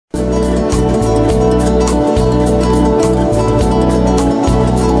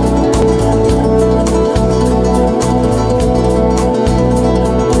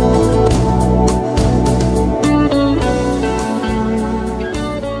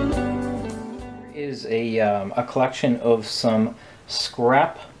a collection of some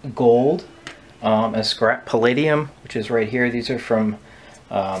scrap gold, and scrap palladium, which is right here. These are from,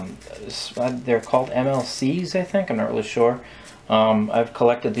 they're called MLCs, I think. I'm not really sure. I've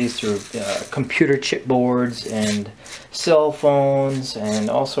collected these through computer chipboards and cell phones and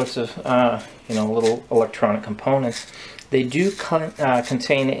all sorts of, you know, little electronic components. They do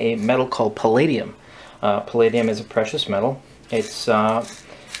contain a metal called palladium. Palladium is a precious metal. It's,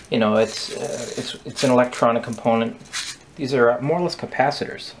 you know, it's an electronic component. These are more or less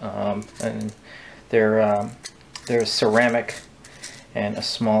capacitors, and they're ceramic and a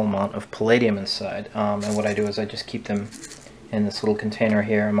small amount of palladium inside. And what I do is I just keep them in this little container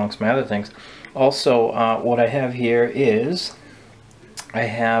here amongst my other things. Also, what I have here is I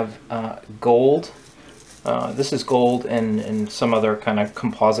have gold. This is gold and some other kind of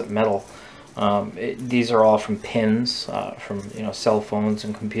composite metal. These are all from pins, from, you know, cell phones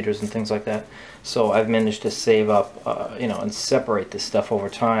and computers and things like that. So I've managed to save up, you know, and separate this stuff over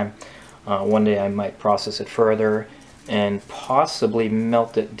time. One day I might process it further and possibly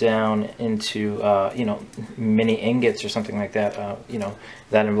melt it down into, you know, mini ingots or something like that. You know,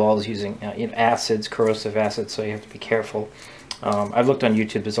 that involves using you know, acids, corrosive acids, so you have to be careful. I've looked on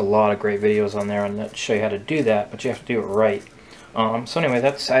YouTube. There's a lot of great videos on there that show you how to do that, but you have to do it right. So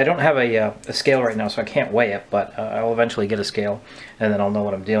anyway, I don't have a scale right now, so I can't weigh it, but I'll eventually get a scale, and then I'll know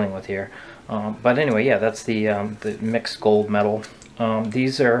what I'm dealing with here. But anyway, yeah, that's the mixed gold metal.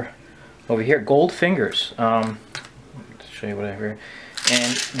 These are over here, gold fingers. Show you what I have here.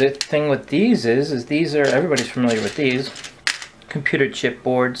 And the thing with these is these are, everybody's familiar with these, computer chip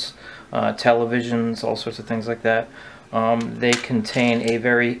boards, televisions, all sorts of things like that. They contain a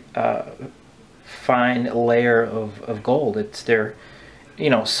very fine layer of gold. They're,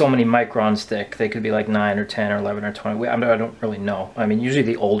 you know, so many microns thick. They could be like 9 or 10 or 11 or 20. I don't really know. I mean, usually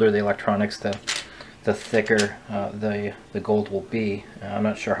the older the electronics, the thicker the gold will be. I'm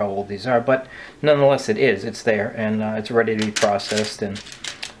not sure how old these are, but nonetheless it's there, and it's ready to be processed. And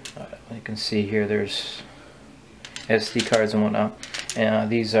you can see here there's SD cards and whatnot.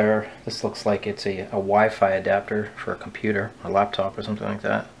 This looks like it's a Wi-Fi adapter for a computer, a laptop or something like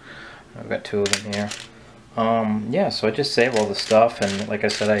that. I've got two of them here. Yeah, so I just save all the stuff, and like I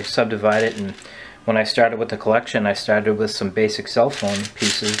said, I subdivide it. And when I started with the collection, I started with some basic cell phone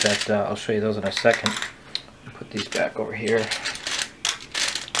pieces that I'll show you those in a second. I'll put these back over here.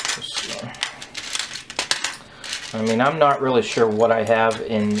 I mean, I'm not really sure what I have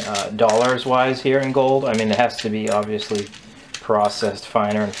in dollars wise here in gold. I mean, it has to be obviously processed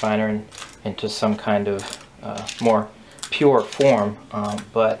finer and finer into some kind of more pure form,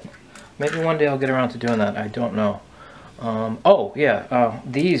 but maybe one day I'll get around to doing that. I don't know. Oh yeah,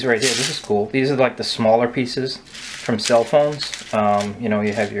 these right here, this is cool. These are like the smaller pieces from cell phones. You know,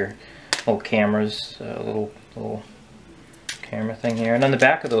 you have your little cameras, little camera thing here, and on the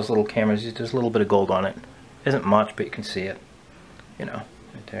back of those little cameras there's a little bit of gold on it. Isn't much, but you can see it, you know,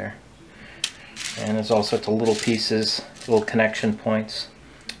 right there. And there's all sorts of little pieces, little connection points.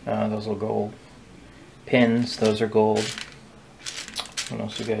 Those are gold. Pins, those are gold. What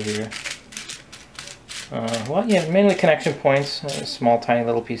else we got here? Well, yeah, mainly connection points, small tiny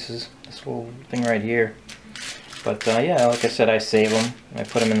little pieces. This little thing right here. But yeah, like I said, I save them. I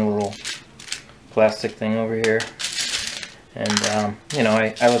put them in a little plastic thing over here. And, you know,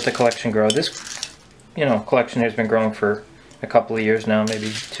 I let the collection grow. This, you know, collection has been growing for a couple of years now, maybe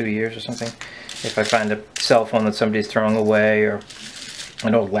 2 years or something. If I find a cell phone that somebody's throwing away, or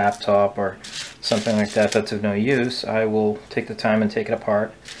an old laptop or something like that that's of no use, I will take the time and take it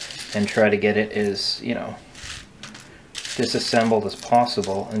apart and try to get it as, you know, disassembled as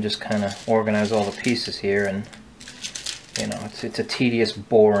possible, and just kind of organize all the pieces here. And, you know, it's a tedious,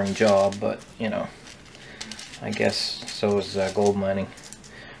 boring job, but, you know, I guess so is gold mining.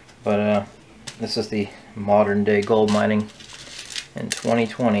 But this is the modern day gold mining in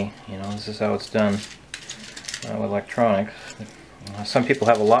 2020. You know, this is how it's done with electronics. Some people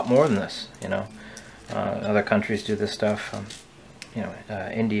have a lot more than this, you know. Other countries do this stuff. You know,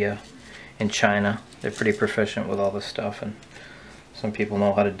 India and China, they're pretty proficient with all this stuff, and some people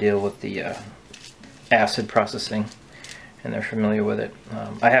know how to deal with the acid processing, and they're familiar with it.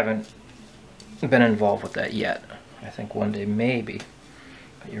 I haven't been involved with that yet. I think one day maybe,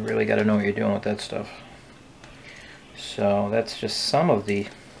 but you really got to know what you're doing with that stuff. So that's just some of the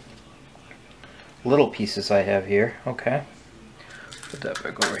little pieces I have here. Okay, put that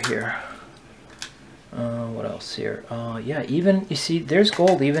back over here. What else here? Yeah, even, you see, there's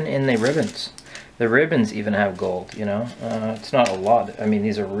gold even in the ribbons. The ribbons even have gold, you know. It's not a lot. I mean,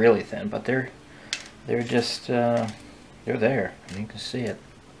 these are really thin, but they're just, they're there. I mean, you can see it.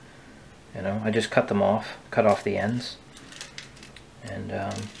 You know, I just cut them off, cut off the ends, and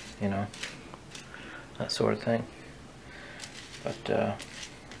you know, that sort of thing. But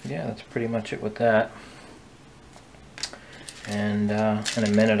yeah, that's pretty much it with that. And in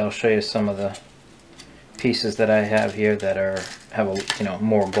a minute I'll show you some of the pieces that I have here that have a, you know,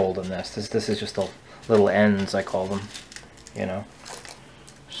 more gold than this. This is just the little ends, I call them, you know.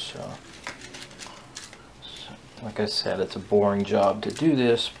 So like I said, it's a boring job to do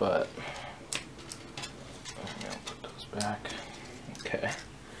this, but I'll put those back. Okay.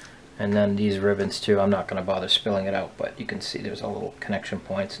 And then these ribbons too, I'm not going to bother spilling it out, but you can see there's all little connection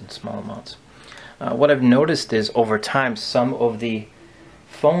points in small amounts. What I've noticed is over time, some of the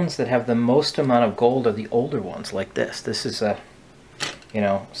phones that have the most amount of gold are the older ones, like this. This is a, you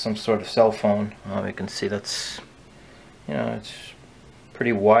know, some sort of cell phone. You can see that's, you know, it's a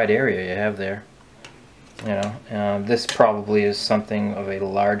pretty wide area you have there. You know, this probably is something of a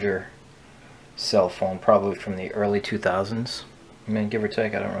larger cell phone, probably from the early 2000s. I mean, give or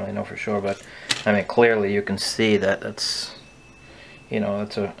take, I don't really know for sure, but I mean, clearly you can see that that's, you know,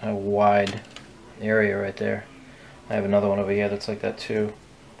 that's a wide area right there. I have another one over here that's like that too.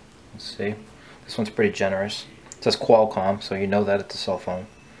 Let's see. This one's pretty generous. It says Qualcomm, so you know that it's a cell phone.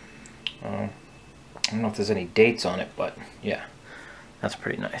 I don't know if there's any dates on it, but yeah, that's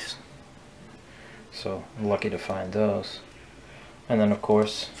pretty nice. So I'm lucky to find those. And then of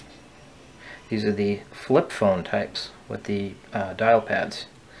course, these are the flip phone types with the dial pads.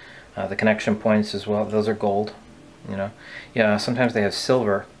 The connection points as well, those are gold. You know, yeah, sometimes they have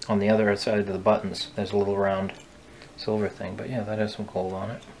silver on the other side of the buttons. There's a little round silver thing, but yeah, that has some gold on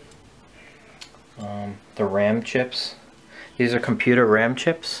it. The RAM chips, these are computer RAM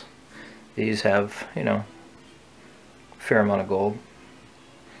chips. These have, you know, a fair amount of gold.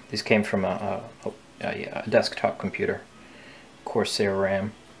 These came from a desktop computer, Corsair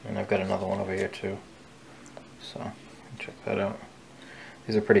RAM, and I've got another one over here too. So check that out.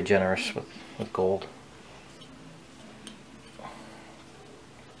 These are pretty generous with gold.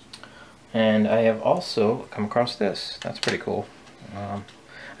 And I have also come across this. That's pretty cool.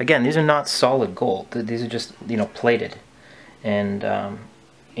 Again, these are not solid gold. These are just, you know, plated, and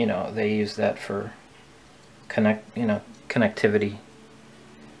you know, they use that for connectivity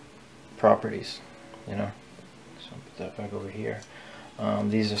properties. You know, so I'll put that back over here.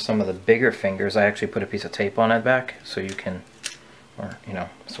 These are some of the bigger fingers. I actually put a piece of tape on it back, so you can, or you know,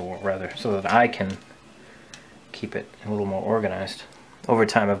 so that I can keep it a little more organized. Over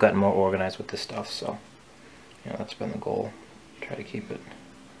time, I've gotten more organized with this stuff, so you know, that's been the goal. Try to keep it.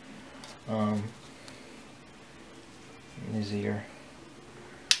 These are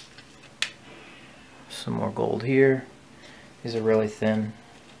some more gold here. These are really thin.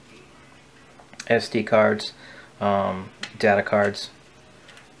 SD cards, data cards,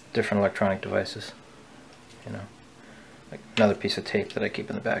 different electronic devices. You know, like another piece of tape that I keep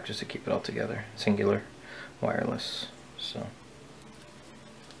in the back just to keep it all together. Singular, wireless. So.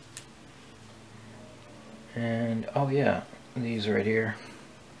 And oh yeah, these right here,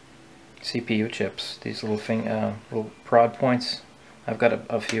 CPU chips. These little little prod points. I've got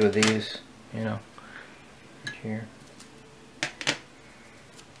a few of these. You know, right here.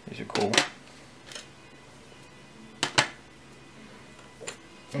 These are cool.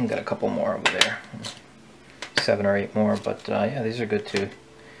 I've got a couple more over there, 7 or 8 more. But yeah, these are good too.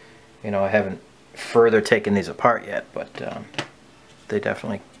 You know, I haven't further taken these apart yet, but they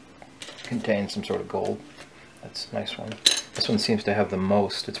definitely contain some sort of gold. That's a nice one. This one seems to have the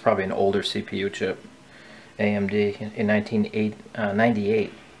most. It's probably an older CPU chip, AMD in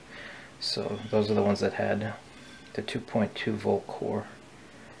 1998. So those are the ones that had the 2.2 volt core,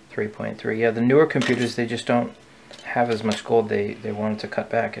 3.3. Yeah, the newer computers, they just don't have as much gold. They wanted to cut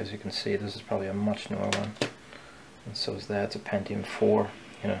back, as you can see. This is probably a much newer one, and so is that. It's a Pentium 4.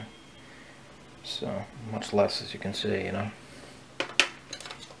 You know, so much less, as you can see. You know.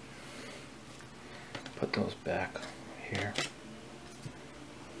 Put those back here.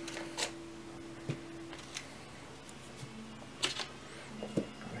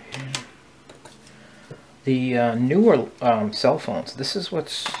 The newer cell phones. This is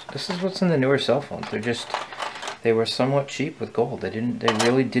what's in the newer cell phones. They were somewhat cheap with gold. They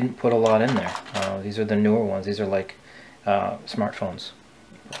really didn't put a lot in there. These are the newer ones. These are like smartphones,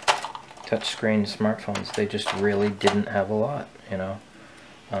 touchscreen smartphones. They just really didn't have a lot. You know.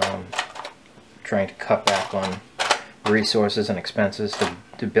 Trying to cut back on resources and expenses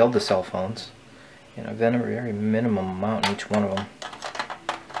to build the cell phones. You know, then a very minimum amount in each one of them.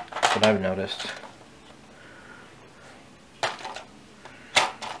 That's what I've noticed.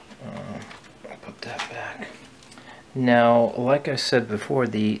 I'll put that back. Now, like I said before,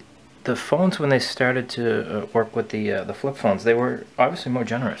 the the phones, when they started to work with the flip phones, they were obviously more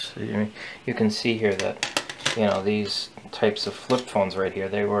generous. I mean, you can see here that, you know, these types of flip phones right here,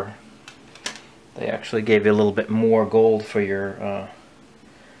 they actually gave you a little bit more gold for your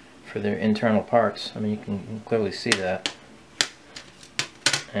for their internal parts. I mean, you can clearly see that,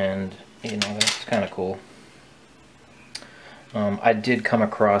 and you know, that's kind of cool. I did come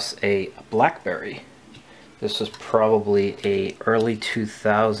across a Blackberry. This was probably a early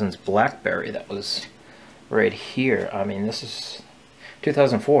 2000s Blackberry that was right here. I mean, this is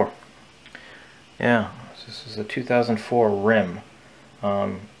 2004. Yeah, this is a 2004 rim.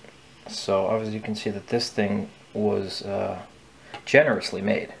 So obviously you can see that this thing was generously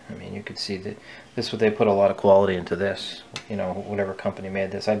made. I mean, you could see that this, they put a lot of quality into this. You know, whatever company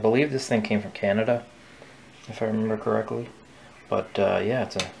made this. I believe this thing came from Canada, if I remember correctly. But yeah,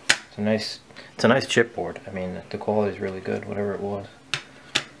 it's a nice chipboard. I mean, the quality is really good, whatever it was.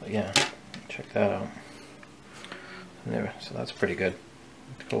 But yeah, check that out. And there, so that's pretty good.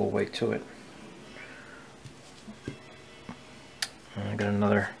 Got a little weight to it. And I got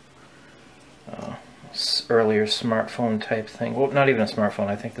another earlier smartphone type thing. Well, not even a smartphone.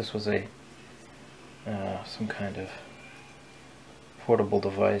 I think this was a some kind of portable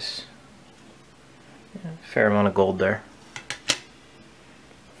device. Yeah, fair amount of gold there.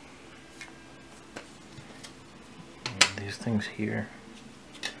 These things here,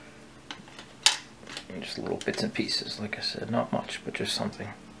 and just little bits and pieces, like I said, not much, but just something.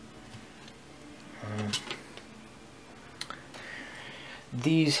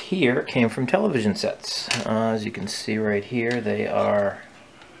 These here came from television sets. As you can see right here, they are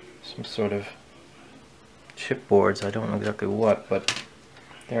some sort of chipboards. I don't know exactly what, but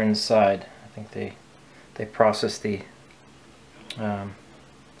they're inside. I think they process the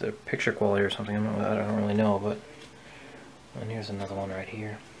picture quality or something. I don't really know, but. And here's another one right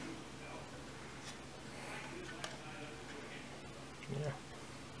here. Yeah.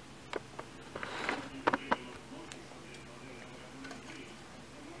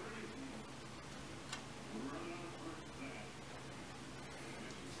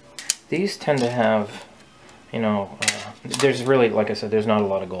 These tend to have, you know, there's really, like I said, there's not a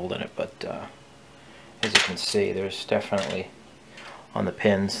lot of gold in it, but as you can see, there's definitely on the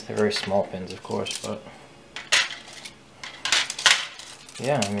pins. They're very small pins, of course, but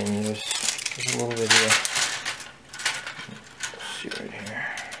yeah, I mean, there's a little bit here. Let's see right here.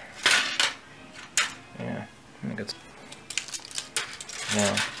 Yeah, I think it's,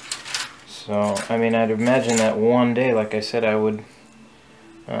 yeah. So, I mean, I'd imagine that one day, like I said, I would,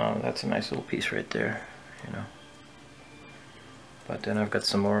 that's a nice little piece right there, you know. But then I've got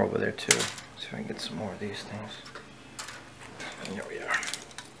some more over there too. Let's see if I can get some more of these things. And here we are.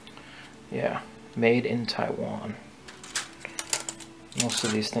 Yeah, made in Taiwan. Most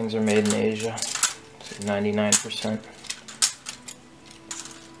of these things are made in Asia, 99%.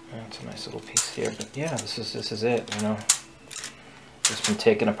 That's a nice little piece here, but yeah, this is it, you know. Just been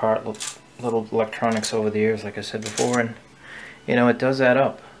taking apart little electronics over the years, like I said before, and you know, it does add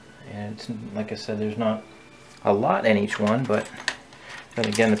up. And it's, like I said, there's not a lot in each one, but then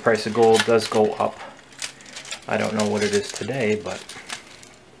again, the price of gold does go up. I don't know what it is today, but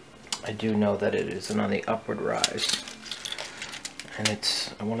I do know that it is on the upward rise. And it's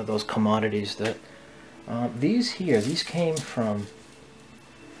one of those commodities that these came from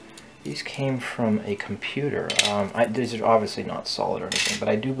a computer. These are obviously not solid or anything, but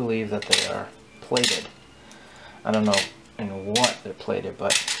I do believe that they are plated. I don't know in what they're plated,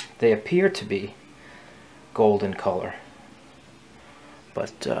 but they appear to be gold in color.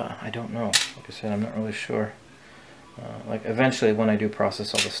 But I don't know. Like I said, I'm not really sure. Like eventually, when I do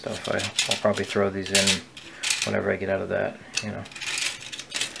process all this stuff, I'll probably throw these in whatever I get out of that, you know.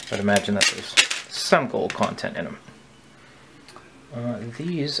 I'd imagine that there's some gold content in them.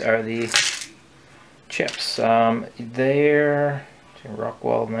 These are the chips. They're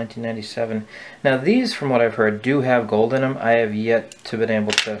Rockwell 1997. Now these, from what I've heard, do have gold in them. I have yet to been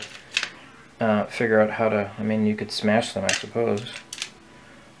able to figure out how to, I mean, you could smash them, I suppose.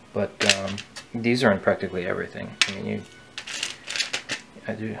 But these are in practically everything. I mean,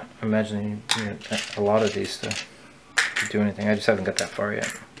 I do imagine you need a lot of these to do anything. I just haven't got that far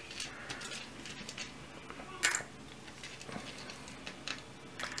yet.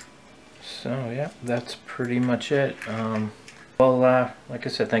 So yeah, that's pretty much it. Well, like I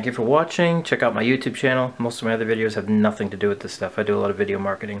said, thank you for watching. Check out my YouTube channel. Most of my other videos have nothing to do with this stuff. I do a lot of video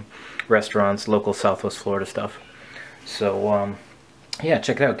marketing, restaurants, local Southwest Florida stuff. So yeah,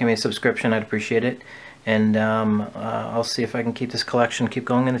 check it out. Give me a subscription. I'd appreciate it. And I'll see if I can keep this collection keep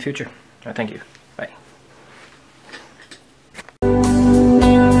going in the future. All right, thank you.